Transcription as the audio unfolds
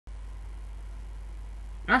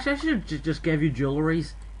Actually, I should just give you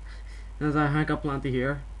jewelries, as I hang up plenty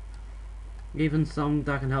here. Even some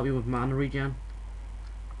that can help you with mana regen.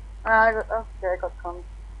 Okay, I got some.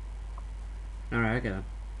 Alright, okay then.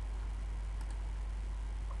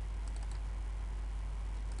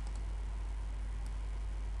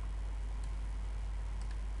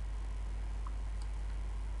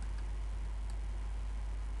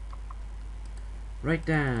 Right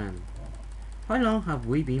then. How long have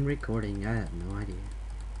we been recording? I have no idea.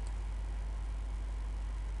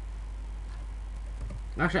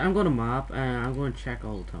 Actually, I'm going to map and I'm going to check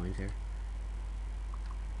all the towns here.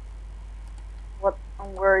 What?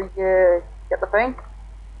 Where you get the thing?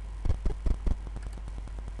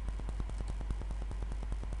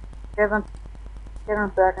 Give him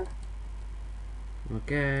a second.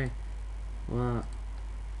 Okay. What?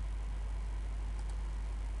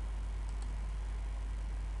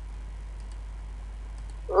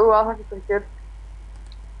 Ooh, I think it's pretty good.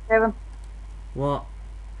 Kevin, What?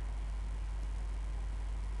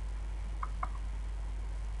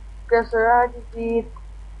 guess what I just need?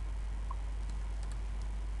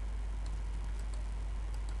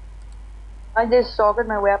 I just socket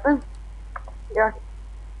my weapon. Yeah,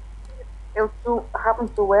 it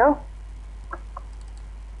happened so well.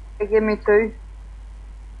 It gave me 2.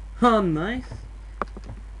 Oh, nice.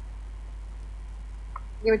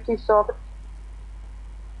 Give me 2 sockets.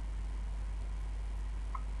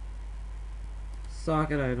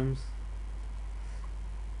 Socket items.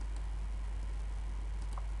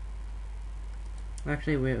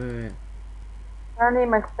 Actually, wait. Apparently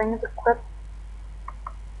my thing is equipped.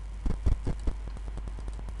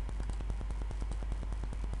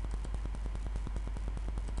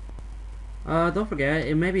 Don't forget,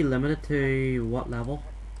 it may be limited to what level.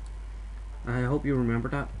 I hope you remember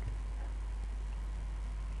that.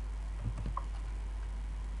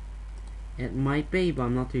 It might be, but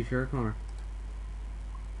I'm not too sure, Connor.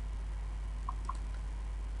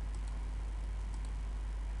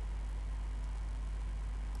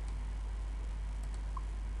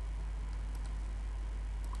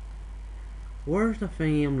 Where's the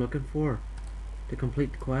thingy I'm looking for to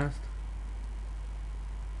complete the quest?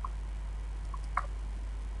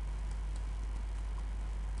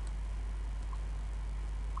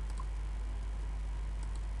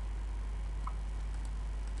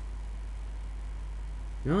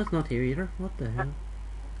 No, it's not here either. What the hell?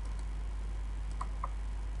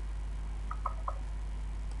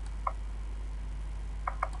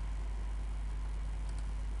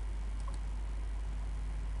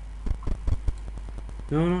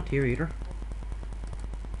 No, not here either.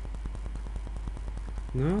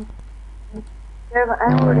 No? Kevin,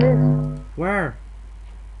 I know where it is. Where?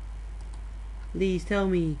 Please tell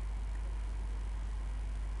me.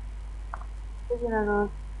 You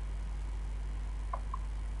know.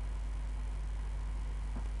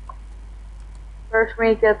 First,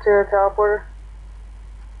 we get to a teleporter.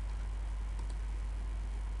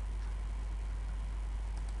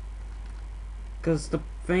 Because the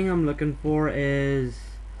thing I'm looking for is...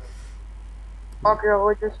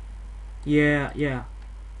 Archaeologist. Yeah.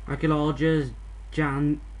 Archaeologist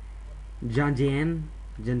Jan... Jan.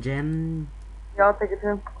 Yeah, I'll take it to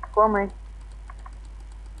him. Go on, mate.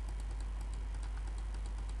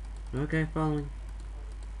 Okay, following.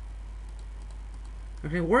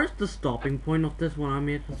 Okay, where's the stopping point of this when I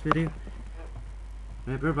made this video?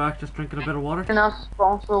 Maybe we're back just drinking a bit of water. And that's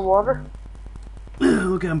sponsor water.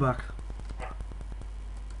 Okay, I'm back.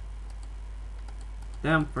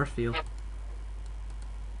 Damn, first field.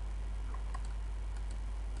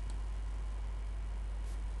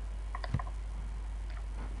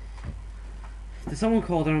 Did someone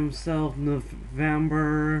call themselves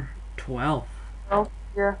November 12th? Oh,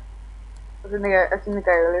 yeah. I seen the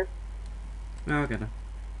guy earlier. Okay then.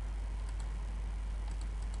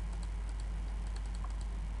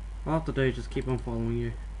 All I have to do is just keep on following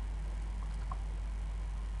you.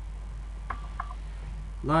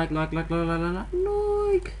 Like. I'm about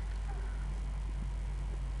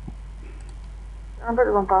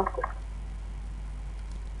to run past it.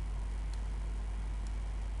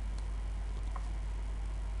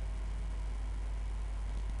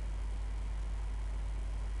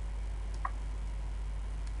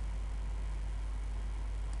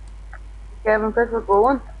 Kevin, place we're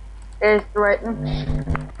going is Brighton.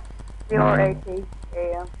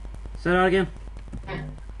 C-R-A-T-A-M. Say that again.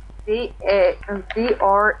 C-R-A-T-A-M.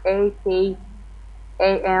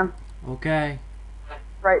 Okay.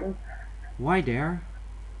 Brighton. Why there?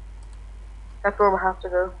 That's where we have to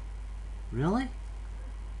go. Really?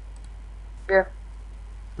 Yeah.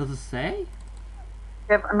 Does it say?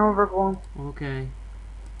 Kev, I know where we're going. Okay.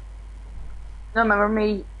 No, remember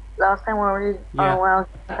me last time when Yeah. when I was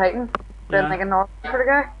in Titan? Then Yeah. like a north for the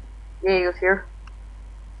guy? Yeah, he was here.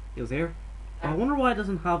 He was here. I wonder why it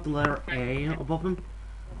doesn't have the letter A above him.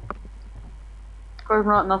 Of course,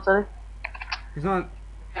 we're not in that city. He's not.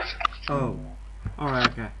 Oh. Alright,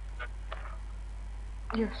 okay.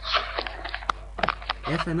 Yes.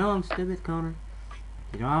 Yes, I know I'm stupid, Connor.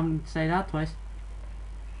 You don't have to say that twice.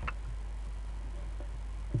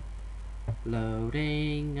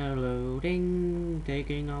 Loading, oh loading,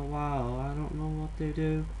 taking a while. I don't know what to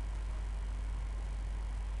do.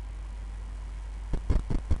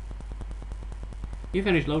 You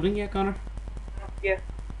finished loading yet, Connor? Yeah.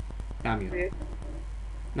 Damn you. Yeah.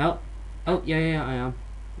 No. Oh, yeah, I am.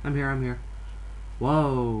 I'm here.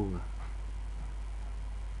 Whoa.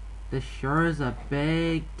 This sure is a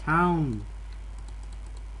big town.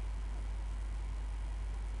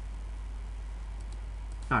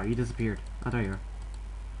 Sorry, you disappeared. I thought you were.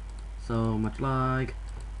 So much lag.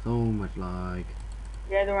 So much lag.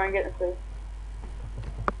 Yeah, they weren't getting through.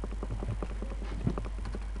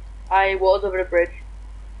 I was over the bridge.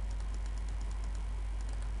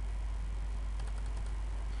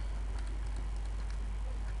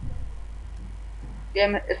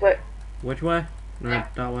 Yeah, it's like, Which way? No,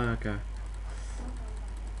 that way, okay.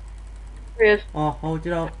 here he is. Oh, hold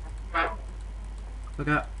it up.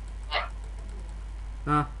 Okay.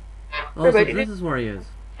 Ah. Oh, Where so about you? this is where he is.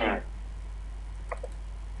 Okay,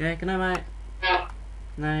 good night, mate.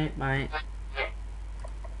 Night, mate.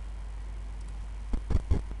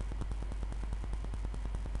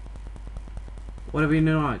 What do we do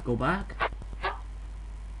now? Go back?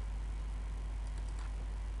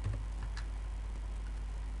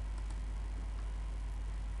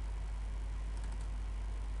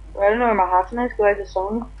 I don't know where my hat's is because I just saw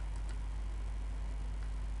him.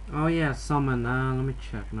 Oh yeah, summon. Let me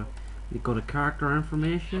check now. You go to character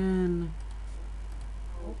information.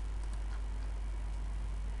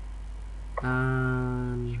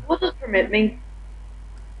 What does permit mean?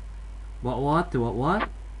 What? Do what?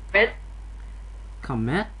 Permit?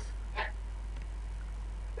 Commit?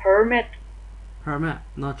 Permit. Permit?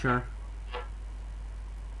 Not sure.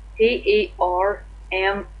 Permit.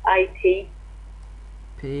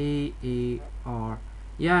 P-E-R.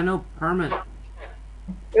 Yeah, I know permit. What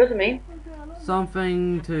does it mean?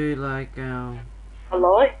 Something to like,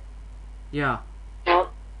 Allow? yeah.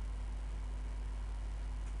 Not.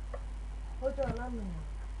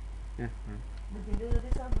 Yeah.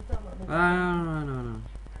 No.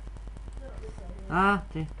 Ah,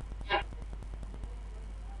 gee.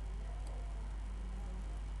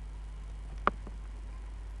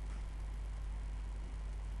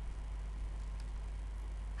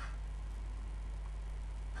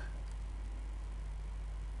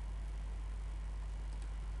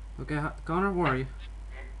 Okay, Connor, where are you?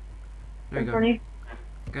 There you go. Funny.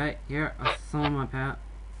 Okay, here, I summon my pet.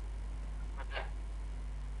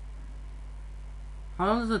 How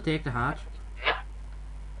long does it take to hatch?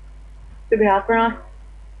 Should be half for now.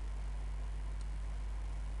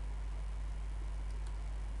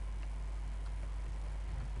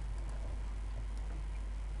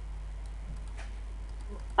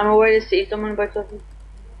 I'm away to see someone about something.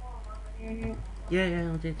 Yeah,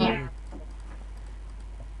 I'll take it.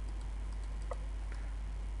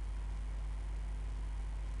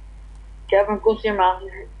 Kevin, go see your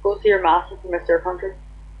master. Go see your master from Mr. Hunter.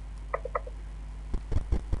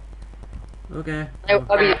 Okay.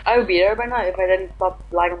 I would be there by now if I didn't stop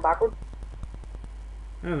lagging backwards.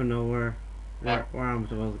 I don't know where I'm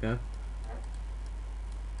supposed to go.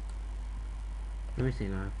 Let me see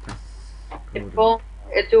now. Press It's code. full.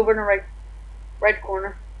 It's over in the right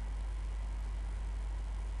corner.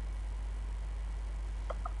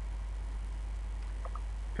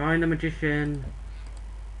 Find the magician.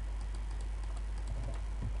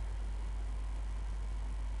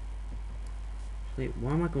 Wait,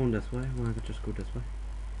 why am I going this way? Why don't I just go this way?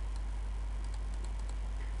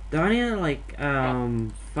 Do I need to like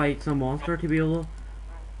fight some monster to be able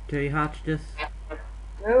to hatch this?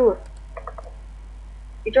 No.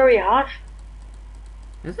 It's already hatched.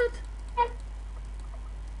 Is it?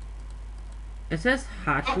 It says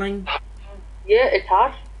hatchling. Yeah, it's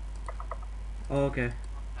hatched. Oh, okay.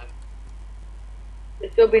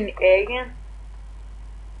 It's still being egg again.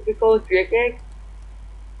 We call it Drake egg.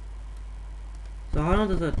 So how long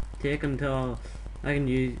does it take until I can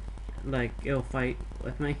use, like, it'll fight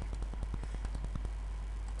with me?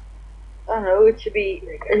 I don't know, it should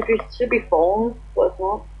be falling, but it's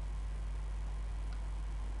not.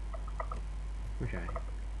 Okay.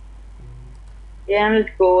 Yeah, I'm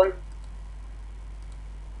just going.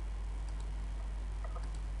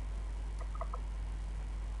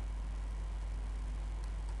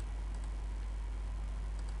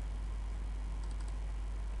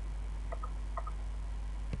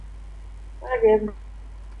 I gave him.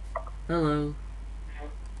 Hello.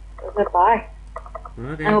 I said bye.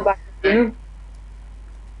 Okay. I go back to you.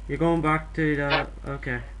 You're going back to the...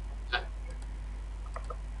 Okay.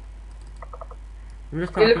 I'm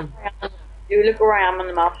just talking... You look where I am on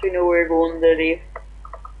the map so you know where you're going to leave.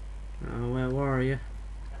 Oh, well, where are you?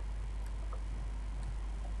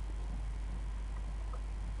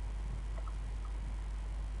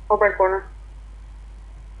 Top right corner.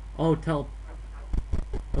 Oh, tell...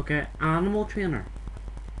 Okay, animal trainer.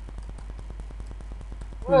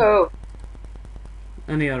 Whoa.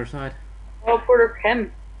 On the other side. Teleporter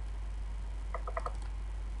Kim.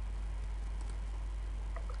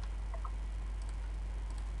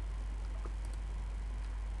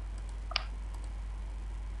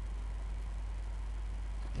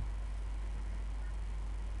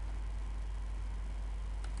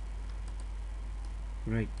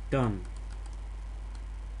 Right, done.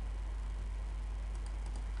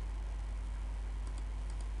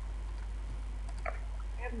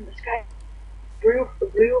 Kevin, this guy. Blue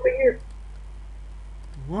over here.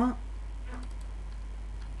 What?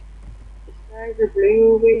 This guy's a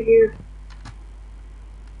blue over here.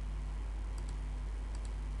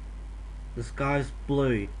 The sky's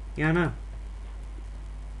blue. Yeah, I know.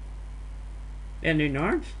 In New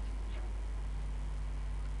Norwich?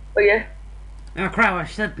 Oh yeah. Oh crap, I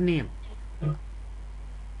said the name.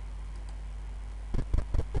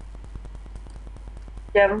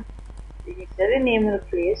 Kevin, you said the name of the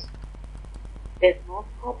place. It's not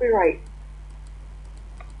copyright.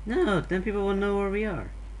 No, then people will know where we are.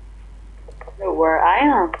 No, where I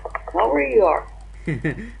am, not where you are.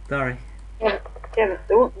 Sorry. Kevin,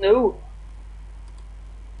 don't know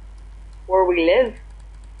where we live.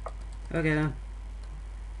 Okay then.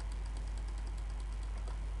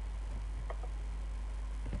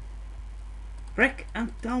 Frick,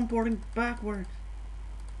 I'm downboarding backwards.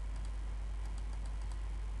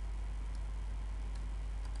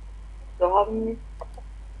 Still having me.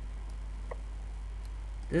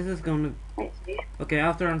 This is gonna... Okay,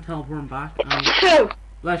 after I'm teleporting back,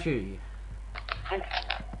 bless you.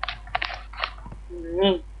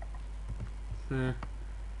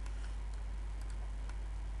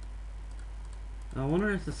 I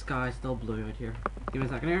wonder if the sky's still blue out here. Give me a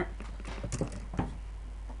second here.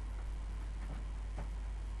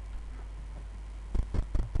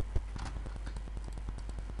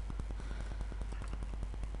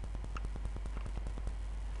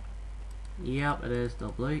 Yep, it is still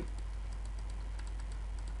blue.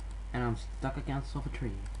 And I'm stuck against a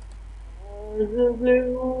tree. The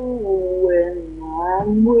blue when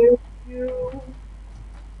I'm with you.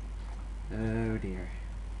 Oh dear.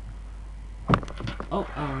 Oh dear,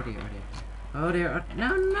 oh dear. Oh dear,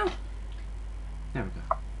 no, no. There we go.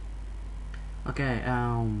 Okay,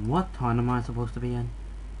 what town am I supposed to be in?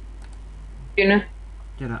 Gina.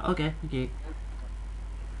 Gina, okay, okay.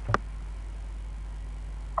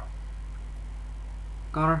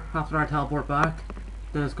 Connor, after I teleport back,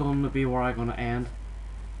 this is going to be where I'm going to end.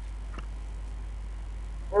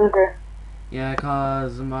 Okay. Yeah,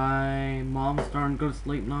 cause my mom's starting to go to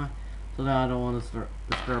sleep now, so that I don't want to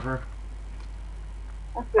disturb her.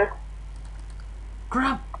 Okay.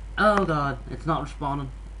 Crap! Oh god, it's not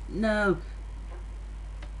responding. No!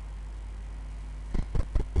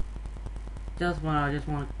 I just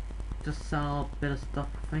want to sell a bit of stuff.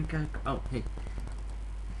 I think oh, hey.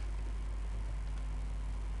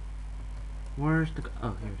 Where's the...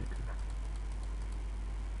 Oh, here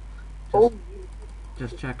it is.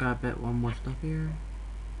 Just check out a bit one more stuff here.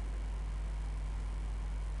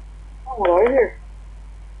 Oh, what are here?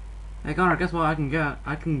 Hey Connor, guess what I can get?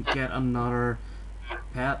 I can get another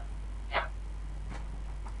pet.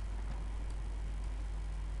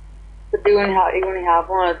 But you only have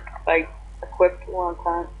one, like, equipped one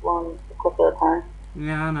time, one equipped at a time.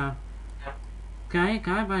 Yeah, I know. Can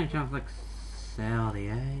I by any chance, like, sell the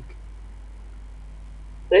egg?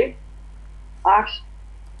 See? Ash.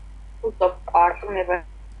 What's up, Action, if I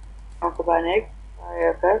want to buy an egg?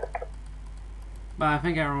 Okay. But I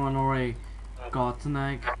think everyone already got an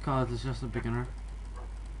egg, cause it's just a beginner.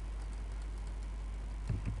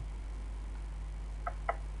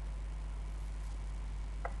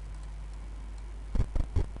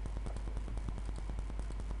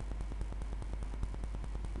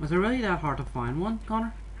 Was it really that hard to find one,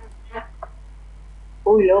 Connor?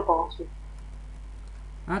 Oh, you little bastard.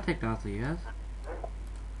 I think that's a yes.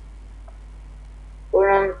 We're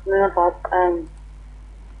on that,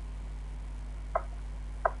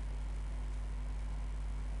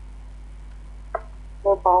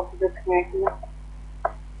 little bastard disconnecting it.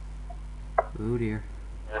 Oh dear.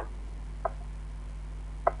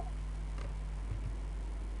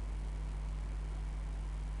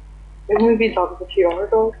 Haven't we been talking for 2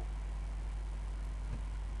 hours though?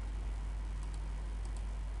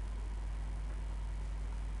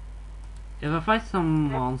 If I fight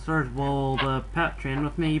some monsters, will the pet train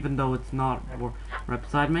with me even though it's not right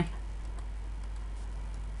beside me?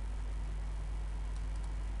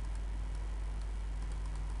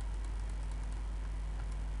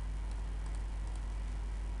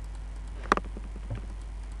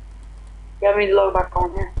 Get me to log back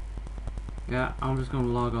on here. Yeah, I'm just gonna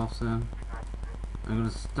log off soon. I'm gonna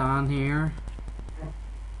stand here.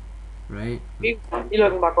 Right. You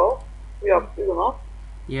logging back off? You going off?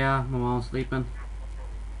 Yeah, my mom's sleeping.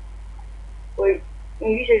 Wait,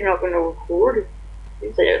 you said you're not going to record.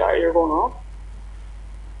 You said that you're going off.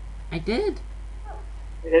 I did.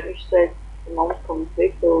 You didn't say the mom's coming to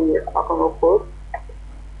sleep, so you're not going to record.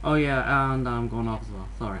 Oh yeah, and I'm going off as well.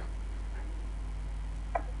 Sorry.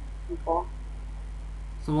 Okay.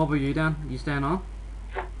 So what were you doing? You staying on?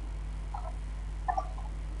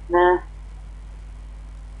 Nah.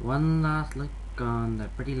 One last look on the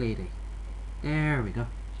pretty lady. There we go.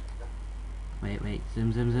 Wait,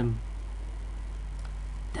 zoom, zoom, zoom.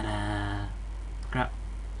 Ta-da! Crap,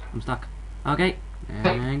 I'm stuck. Okay,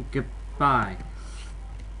 and goodbye.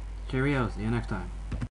 Cheerio, see you next time.